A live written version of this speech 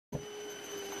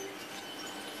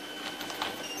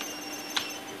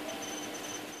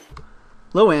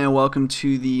Hello and welcome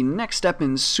to the next step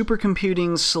in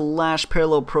supercomputing /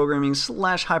 parallel programming /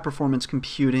 high performance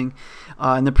computing.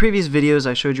 In the previous videos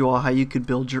I showed you all how you could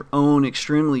build your own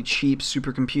extremely cheap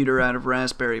supercomputer out of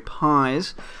Raspberry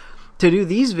Pis. To do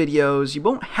these videos you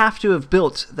won't have to have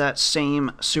built that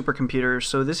same supercomputer,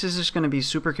 so this is just going to be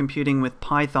supercomputing with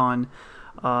Python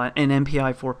and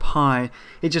MPI4py.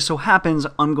 It just so happens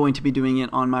I'm going to be doing it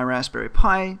on my Raspberry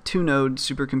Pi 2-node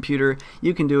supercomputer.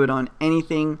 You can do it on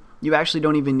anything. You actually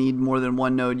don't even need more than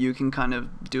one node. You can kind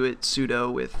of do it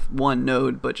pseudo with one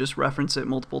node, but just reference it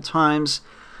multiple times.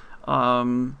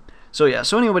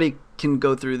 So anybody can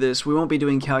go through this. We won't be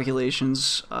doing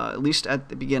calculations, at least at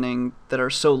the beginning, that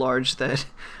are so large that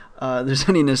there's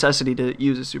any necessity to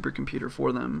use a supercomputer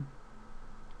for them.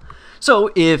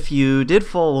 So if you did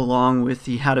follow along with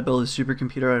the How to Build a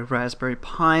Supercomputer out of Raspberry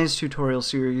Pis tutorial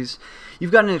series,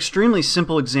 you've got an extremely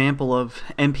simple example of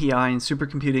MPI and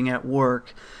supercomputing at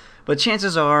work. But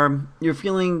chances are you're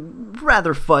feeling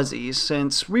rather fuzzy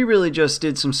since we really just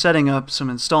did some setting up, some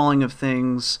installing of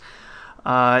things,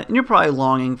 and you're probably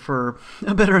longing for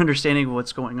a better understanding of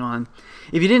what's going on.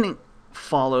 If you didn't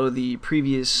follow the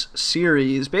previous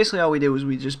series, basically all we did was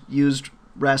we just used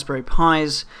Raspberry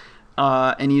Pis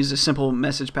and used a simple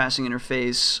message passing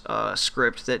interface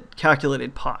script that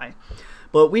calculated pi.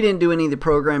 But we didn't do any of the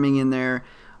programming in there,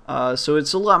 so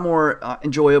it's a lot more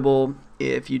enjoyable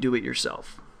if you do it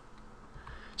yourself.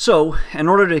 So, in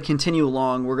order to continue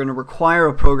along, we're going to require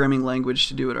a programming language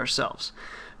to do it ourselves.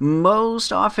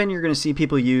 Most often you're going to see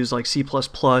people use like C++ or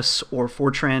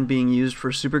Fortran being used for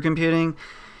supercomputing,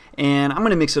 and I'm going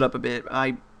to mix it up a bit.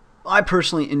 I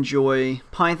personally enjoy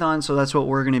Python, so that's what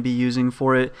we're going to be using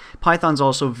for it. Python's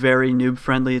also very noob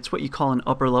friendly. It's what you call an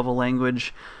upper level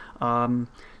language.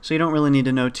 So you don't really need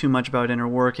to know too much about inner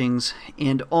workings,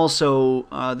 and also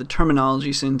the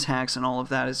terminology, syntax, and all of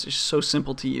that is just so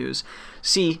simple to use.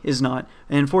 C is not,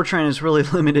 and Fortran is really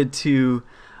limited to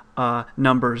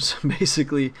numbers,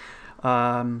 basically.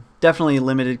 Definitely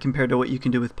limited compared to what you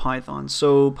can do with Python.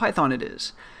 So Python it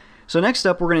is. So next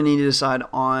up, we're going to need to decide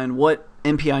on what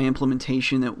MPI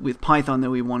implementation with Python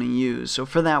that we want to use. So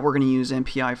for that, we're going to use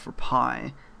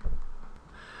MPI4py.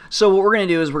 So what we're going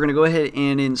to do is we're going to go ahead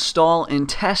and install and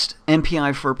test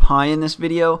MPI4py in this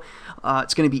video.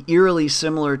 It's going to be eerily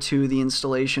similar to the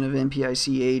installation of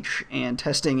MPI-CH and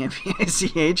testing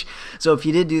MPI-CH. So if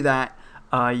you did do that,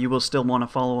 you will still want to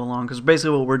follow along, because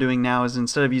basically what we're doing now is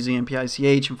instead of using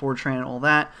MPI-CH and Fortran and all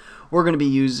that, we're going to be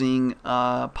using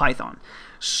Python.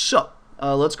 So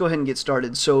let's go ahead and get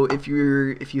started. So if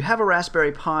you have a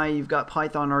Raspberry Pi, you've got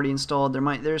Python already installed.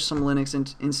 There's some Linux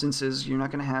instances you're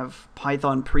not going to have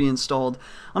Python pre-installed.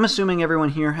 I'm assuming everyone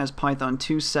here has Python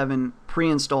 2.7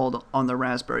 pre-installed on the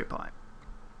Raspberry Pi.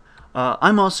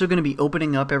 I'm also going to be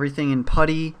opening up everything in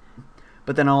PuTTY,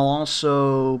 but then I'll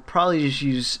also probably just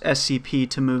use SCP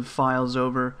to move files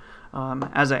over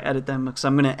as I edit them, because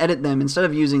I'm going to edit them instead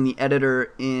of using the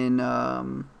editor in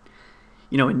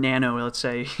in Nano, let's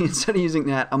say. Instead of using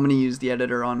that, I'm going to use the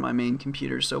editor on my main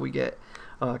computer, so we get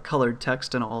colored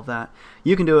text and all of that.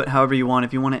 You can do it however you want.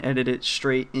 If you want to edit it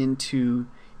straight into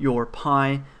your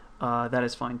Pi, that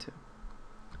is fine too.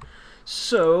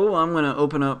 So I'm going to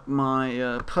open up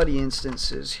my PuTTY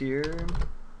instances here.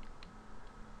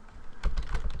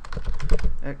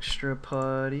 Extra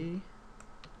PuTTY.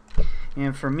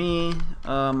 And for me,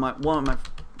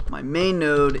 my main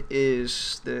node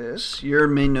is this. Your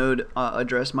main node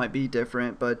address might be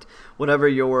different, but whatever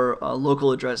your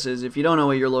local address is, if you don't know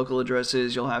what your local address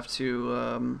is, you'll have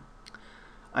to,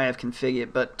 I have config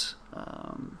it, but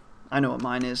I know what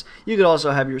mine is. You could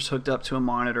also have yours hooked up to a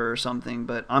monitor or something,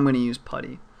 but I'm going to use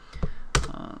PuTTY.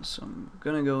 So I'm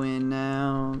going to go in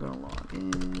now, I'm going to log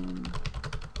in.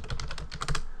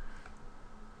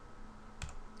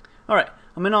 Alright,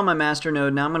 I'm in on my master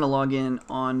node. Now I'm going to log in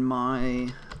on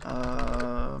my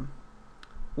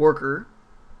worker,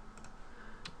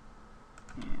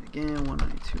 and again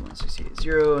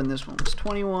 192.168.0, and this one was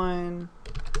 21.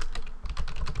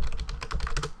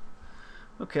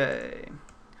 Okay,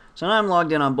 so now I'm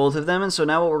logged in on both of them, and so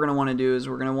now what we're going to want to do is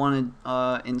we're going to want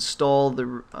to install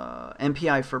the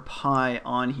MPI4py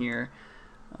on here,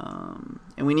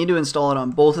 and we need to install it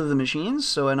on both of the machines.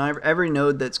 So in every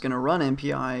node that's going to run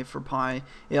MPI4py,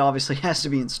 it obviously has to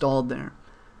be installed there.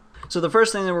 So the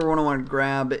first thing that we're going to want to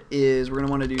grab is we're going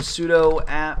to want to do sudo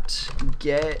apt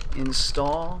get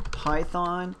install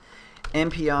python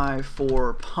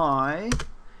MPI4py.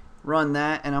 Run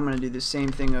that, and I'm going to do the same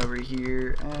thing over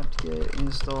here. Apt get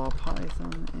install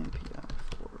python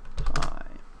MPI4py.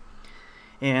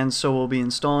 And so we'll be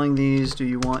installing these. Do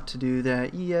you want to do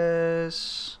that?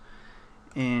 Yes.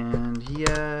 And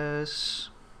yes.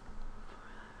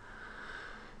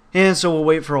 And so we'll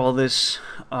wait for all this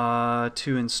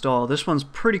to install. This one's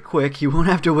pretty quick. You won't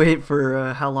have to wait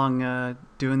for how long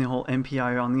doing the whole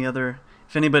MPI on the other.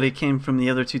 If anybody came from the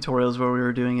other tutorials where we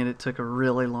were doing it, it took a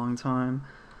really long time.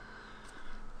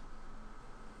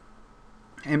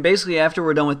 And basically after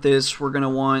we're done with this, we're going to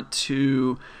want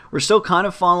to, we're still kind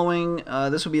of following,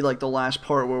 this will be like the last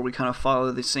part where we kind of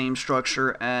follow the same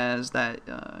structure as that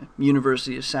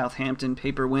University of Southampton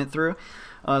paper went through.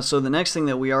 So the next thing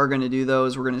that we are going to do though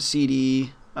is we're going to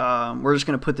cd, we're just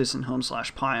going to put this in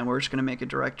home/pi, and we're just going to make a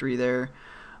directory there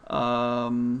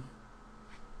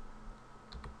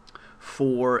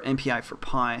for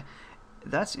MPI4py.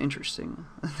 That's interesting.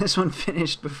 This one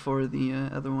finished before the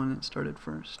other one started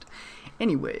first.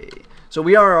 Anyway, so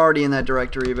we are already in that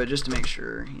directory, but just to make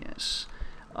sure, yes.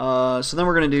 So then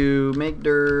we're going to do make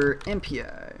dir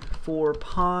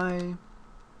MPI4py,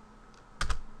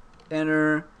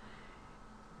 enter,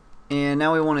 and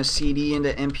now we want to cd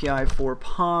into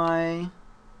MPI4py,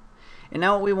 and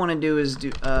now what we want to do is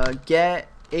do get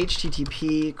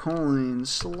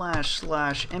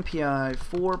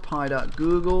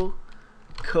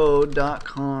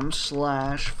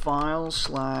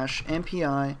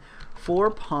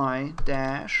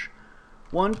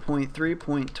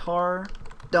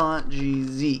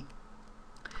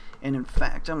And in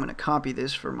fact, I'm going to copy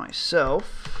this for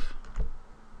myself.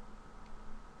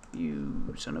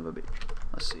 You son of a bitch.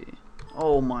 Let's see.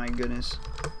 Oh my goodness.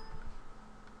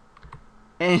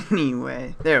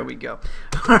 Anyway, there we go.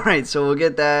 Alright, so we'll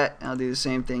get that. I'll do the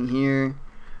same thing here.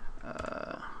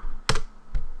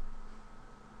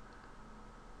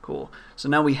 Cool. So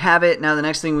now we have it. Now the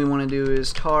next thing we want to do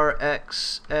is tar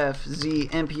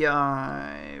xfz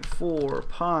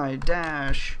mpi4py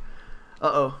dash.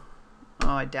 Oh,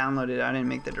 I downloaded it. I didn't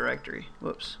make the directory.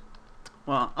 Whoops.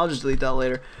 Well, I'll just delete that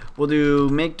later. We'll do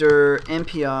make dir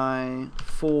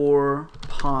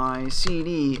mpi4py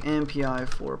cd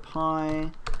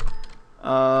mpi4py.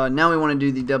 Now we want to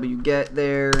do the wget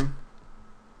there.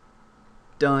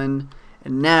 Done.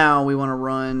 And now we want to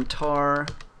run tar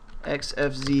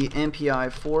xfz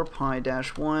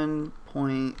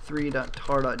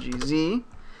mpi4py-1.3.tar.gz.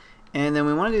 And then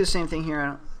we want to do the same thing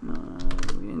here. We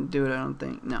didn't do it, I don't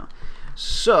think. No.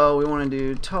 So we want to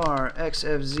do tar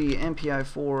xfz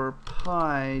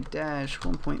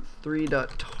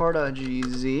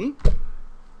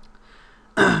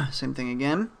mpi4py-1.3.tar.gz. Same thing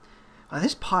again.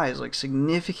 This pi is like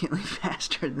significantly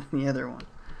faster than the other one.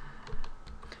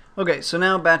 Okay, so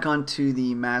now back onto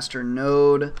the master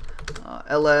node.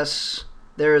 ls.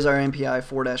 There is our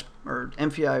MPI4 or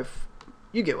MPI.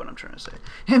 You get what I'm trying to say.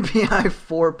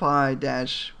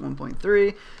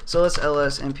 MPI4py-1.3. So let's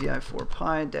ls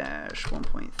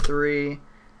MPI4py-1.3.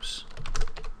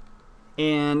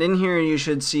 And in here you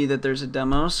should see that there's a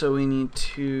demo. So we need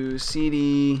to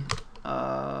cd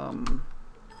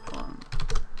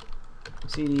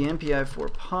cd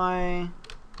MPI4py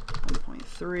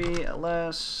 1.3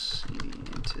 ls cd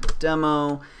into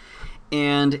demo.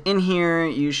 And in here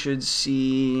you should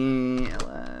see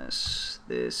ls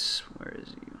this, where is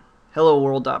you? Hello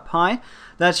world.py.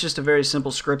 That's just a very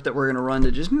simple script that we're going to run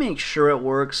to just make sure it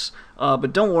works.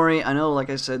 But don't worry, I know, like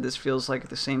I said, this feels like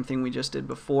the same thing we just did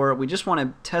before. We just want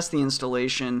to test the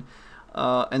installation,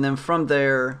 and then from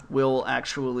there we'll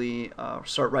actually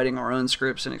start writing our own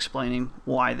scripts and explaining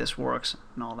why this works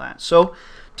and all that. So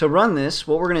to run this,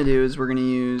 what we're going to do is we're going to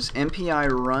use mpi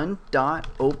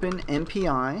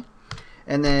run.openmpi,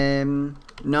 and then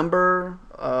number,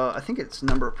 I think it's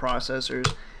number of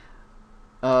processors.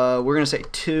 We're going to say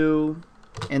 2,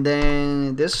 and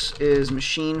then this is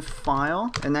machine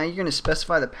file, and now you're going to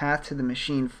specify the path to the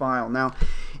machine file. Now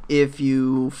if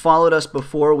you followed us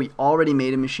before, we already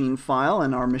made a machine file,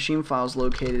 and our machine file is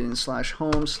located in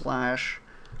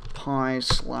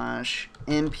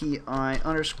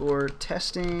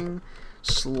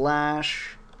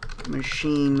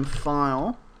 /home/pi/mpi_testing/machine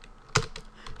file.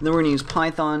 And then we're going to use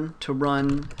Python to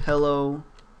run hello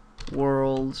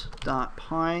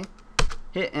world.py.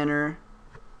 Hit enter.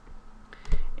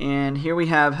 And here we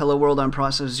have hello world on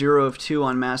process 0 of 2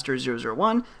 on master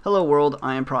 001. Hello world,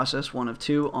 I am process 1 of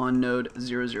 2 on node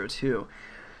 002.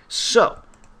 So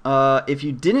if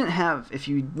you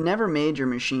never made your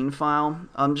machine file,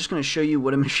 I'm just going to show you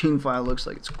what a machine file looks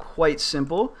like. It's quite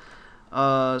simple.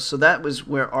 So that was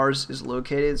where ours is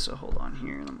located. So hold on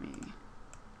here, let me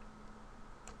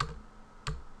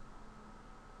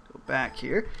go back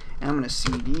here, and I'm going to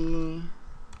cd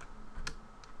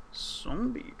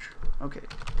some beach. Okay.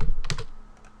 I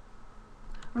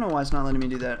don't know why it's not letting me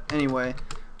do that. Anyway,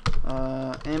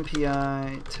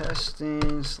 MPI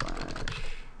testing /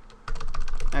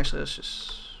 actually let's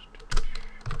just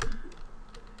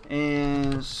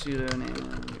and sudo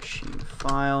name machine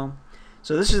file.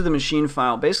 So this is the machine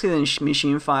file. Basically, the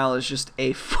machine file is just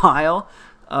a file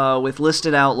with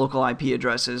listed out local IP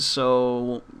addresses.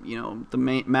 So the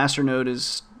master node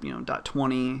is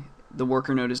 .20, the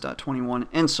worker node is .21,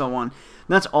 and so on. And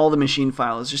that's all the machine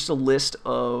file is, just a list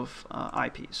of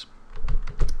IPs.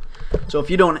 So if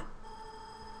you don't,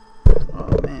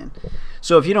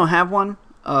 so if you don't have one,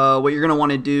 what you're gonna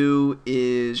want to do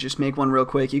is just make one real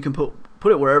quick. You can put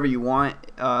it wherever you want.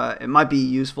 It might be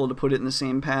useful to put it in the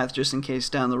same path just in case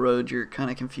down the road you're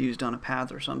kind of confused on a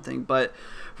path or something. But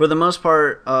for the most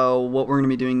part, what we're going to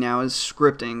be doing now is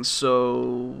scripting.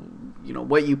 So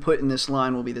what you put in this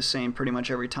line will be the same pretty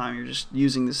much every time. You're just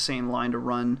using the same line to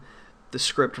run the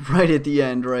script right at the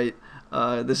end, right?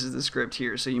 This is the script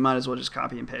here, so you might as well just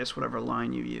copy and paste whatever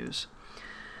line you use.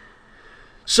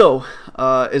 So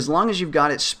as long as you've got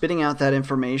it spitting out that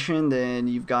information, then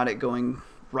you've got it going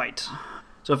right.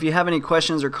 So if you have any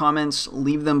questions or comments,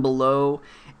 leave them below.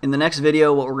 In the next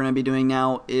video, what we're going to be doing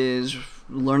now is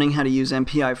learning how to use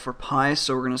MPI4py.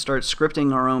 So we're going to start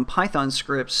scripting our own Python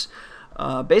scripts,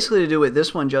 basically to do what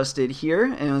this one just did here.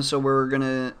 And so we're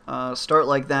going to start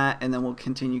like that, and then we'll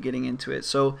continue getting into it.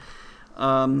 So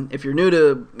if you're new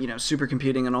to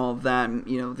supercomputing and all of that,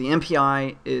 the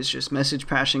MPI is just message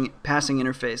passing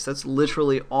interface. That's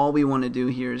literally all we want to do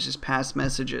here, is just pass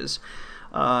messages.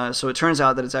 So it turns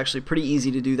out that it's actually pretty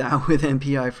easy to do that with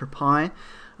MPI4py,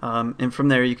 and from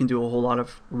there you can do a whole lot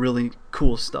of really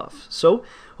cool stuff. So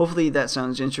hopefully that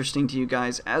sounds interesting to you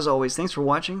guys. As always, thanks for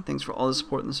watching, thanks for all the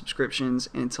support and the subscriptions,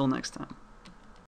 and until next time.